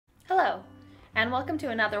and welcome to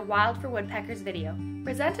another Wild for Woodpeckers video,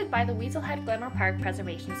 presented by the Weaselhead Glenmore Park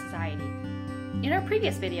Preservation Society. In our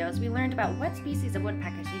previous videos, we learned about what species of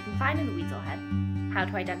woodpeckers you can find in the Weaselhead, how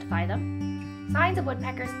to identify them, signs of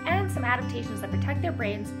woodpeckers, and some adaptations that protect their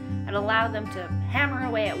brains and allow them to hammer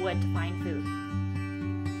away at wood to find food.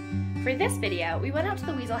 For this video, we went out to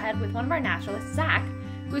the Weaselhead with one of our naturalists, Zach,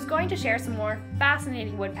 who's going to share some more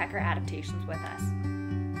fascinating woodpecker adaptations with us.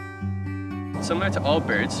 Similar to all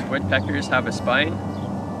birds, woodpeckers have a spine,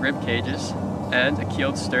 rib cages, and a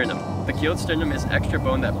keeled sternum. The keeled sternum is extra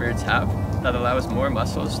bone that birds have that allows more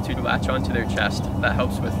muscles to latch onto their chest that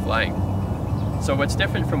helps with flying. So what's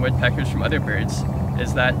different from woodpeckers from other birds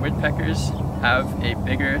is that woodpeckers have a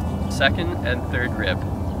bigger second and third rib.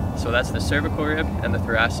 So that's the cervical rib and the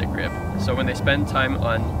thoracic rib. So when they spend time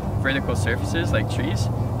on vertical surfaces like trees,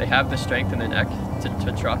 they have the strength in their neck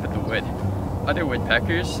to chop at the wood. Other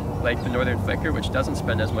woodpeckers, like the northern flicker, which doesn't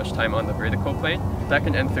spend as much time on the vertical plane,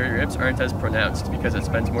 second and third ribs aren't as pronounced because it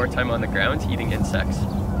spends more time on the ground eating insects.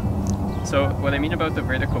 So what I mean about the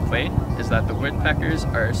vertical plane is that the woodpeckers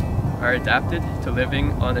are adapted to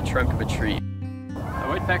living on the trunk of a tree. A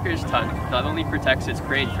woodpecker's tongue not only protects its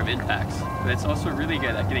crane from impacts, but it's also really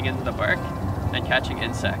good at getting into the bark and catching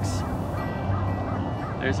insects.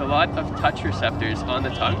 There's a lot of touch receptors on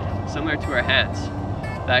the tongue, similar to our hands,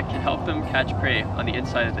 that can help them catch prey on the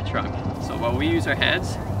inside of the trunk. So while we use our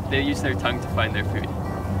hands, they use their tongue to find their food.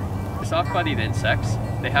 For soft-bodied insects,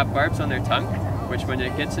 they have barbs on their tongue, which when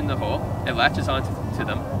it gets in the hole, it latches onto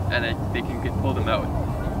them and they can pull them out.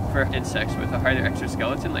 For insects with a harder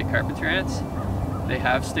exoskeleton like carpenter ants, they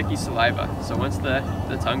have sticky saliva. So once the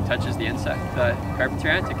tongue touches the carpenter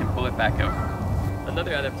ant, it can pull it back out.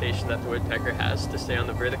 Another adaptation that the woodpecker has to stay on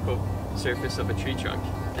the vertical surface of a tree trunk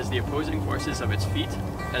is the opposing forces of its feet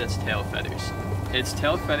and its tail feathers. Its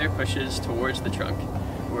tail feather pushes towards the trunk,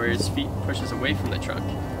 whereas its feet pushes away from the trunk.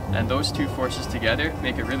 And those two forces together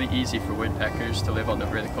make it really easy for woodpeckers to live on the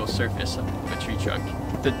vertical surface of a tree trunk.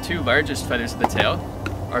 The two largest feathers of the tail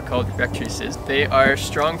are called rectrices. They are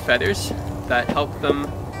strong feathers that help them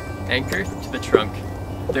anchor to the trunk.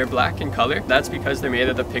 They're black in color. That's because they're made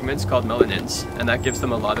of the pigments called melanins, and that gives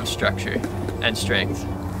them a lot of structure and strength.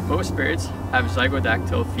 Most birds have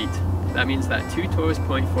zygodactyl feet. That means that 2 toes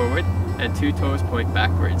point forward and 2 toes point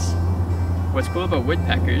backwards. What's cool about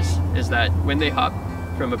woodpeckers is that when they hop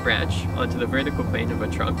from a branch onto the vertical plane of a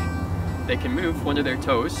trunk, they can move one of their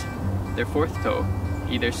toes, their fourth toe,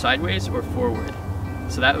 either sideways or forward.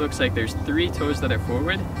 So that looks like there's 3 toes that are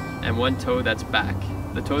forward and 1 toe that's back.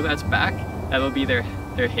 The toe that's back, that'll be their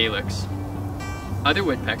hallux. Other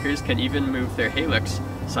woodpeckers can even move their hallux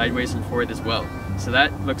sideways and forward as well. So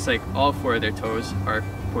that looks like all 4 of their toes are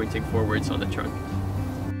pointing forwards on the trunk.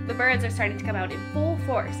 The birds are starting to come out in full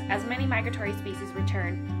force as many migratory species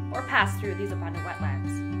return or pass through these abundant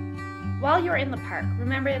wetlands. While you're in the park,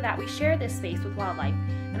 remember that we share this space with wildlife,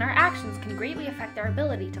 and our actions can greatly affect their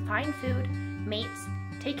ability to find food, mates,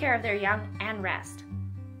 take care of their young, and rest.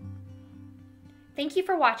 Thank you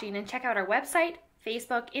for watching, and check out our website,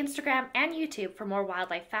 Facebook, Instagram, and YouTube for more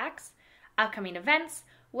wildlife facts, upcoming events,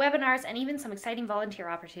 webinars, and even some exciting volunteer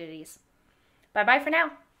opportunities. Bye-bye for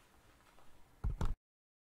now.